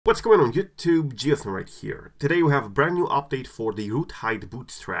What's going on YouTube, Jason right here. Today we have a brand new update for the RootHide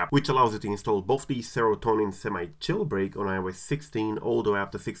Bootstrap, which allows you to install both the Serotonin semi-jailbreak on iOS 16 all the way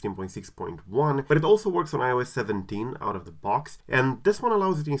up to 16.6.1, but it also works on iOS 17 out of the box, and this one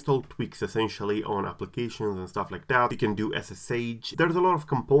allows you to install tweaks essentially on applications and stuff like that. You can do SSH. There's a lot of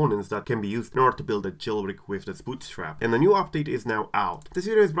components that can be used in order to build a jailbreak with this bootstrap, and the new update is now out. This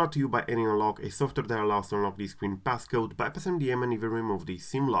video is brought to you by AnyUnlock, a software that allows to unlock the screen passcode, bypass MDM, and even remove the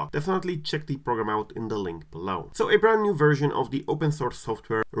SIM lock. Definitely check the program out in the link below. So a brand new version of the open source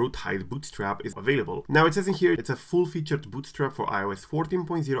software RootHide Bootstrap is available. Now it says in here it's a full-featured bootstrap for iOS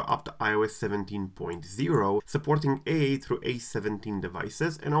 14.0 up to iOS 17.0, supporting A8 through A17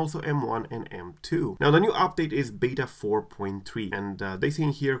 devices and also M1 and M2. Now the new update is beta 4.3, and they say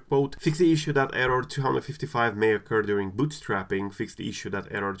in here, quote, fix the issue that error 255 may occur during bootstrapping, fix the issue that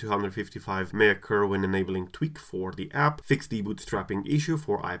error 255 may occur when enabling tweak for the app, fix the bootstrapping issue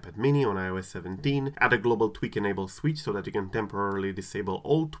for iPad mini on iOS 17, add a global tweak enable switch so that you can temporarily disable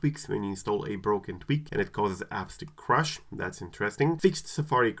all tweaks when you install a broken tweak and it causes apps to crash. That's interesting. Fixed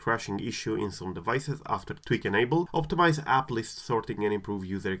Safari crashing issue in some devices after tweak enable, optimize app list sorting and improve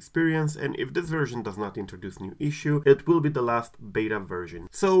user experience, and if this version does not introduce new issue, it will be the last beta version.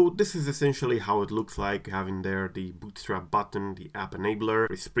 So this is essentially how it looks like, having there the bootstrap button, the app enabler,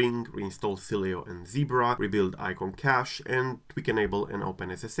 respring, reinstall Sileo and Zebra, rebuild icon cache, and tweak enable and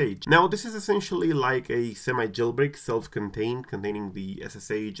open SSH. Now this is essentially like a semi-jailbreak, self-contained, containing the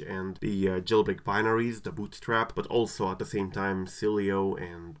SSH and the jailbreak binaries, the bootstrap, but also at the same time Sileo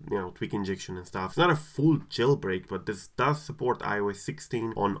and tweak injection and stuff. It's not a full jailbreak, but this does support iOS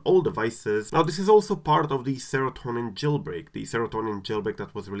 16 on all devices. Now this is also part of the Serotonin jailbreak,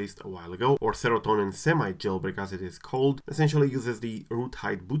 that was released a while ago, or Serotonin semi-jailbreak as it is called. Essentially uses the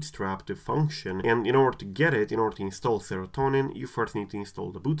RootHide Bootstrap to function, and in order to get it, in order to install Serotonin, you first need to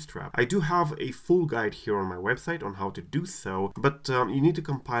install the bootstrap. I do have a full guide here on my website on how to do so, but you need to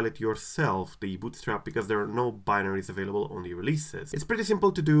compile it yourself, the bootstrap, because there are no binaries available on the releases. It's pretty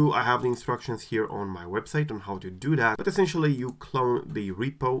simple to do. I have the instructions here on my website on how to do that, but essentially you clone the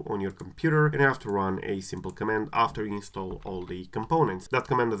repo on your computer and you have to run a simple command after you install all the components. That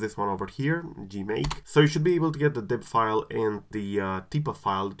command is this one over here, gmake. So you should be able to get the deb file and the TPA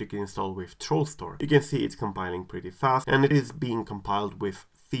file that you can install with TrollStore. You can see it's compiling pretty fast, and it is being compiled with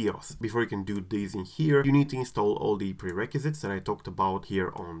THEOS. Before you can do these in here, you need to install all the prerequisites that I talked about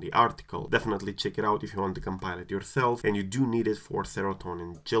here on the article. Definitely check it out if you want to compile it yourself, and you do need it for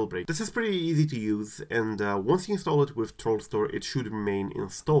Serotonin jailbreak. This is pretty easy to use, and once you install it with TrollStore, it should remain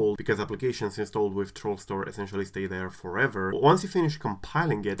installed, because applications installed with TrollStore essentially stay there forever. Once you finish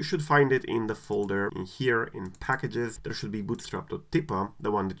compiling it, you should find it in the folder in here in packages. There should be bootstrap.tipa,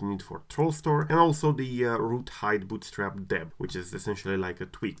 the one that you need for TrollStore, and also the RootHide Bootstrap deb, which is essentially like a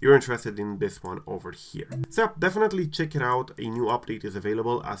tweak. You're interested in this one over here. So definitely check it out. A new update is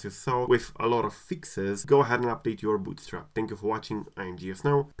available, as you saw, with a lot of fixes. Go ahead and update your bootstrap. Thank you for watching. I'm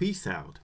GSNow. Peace out.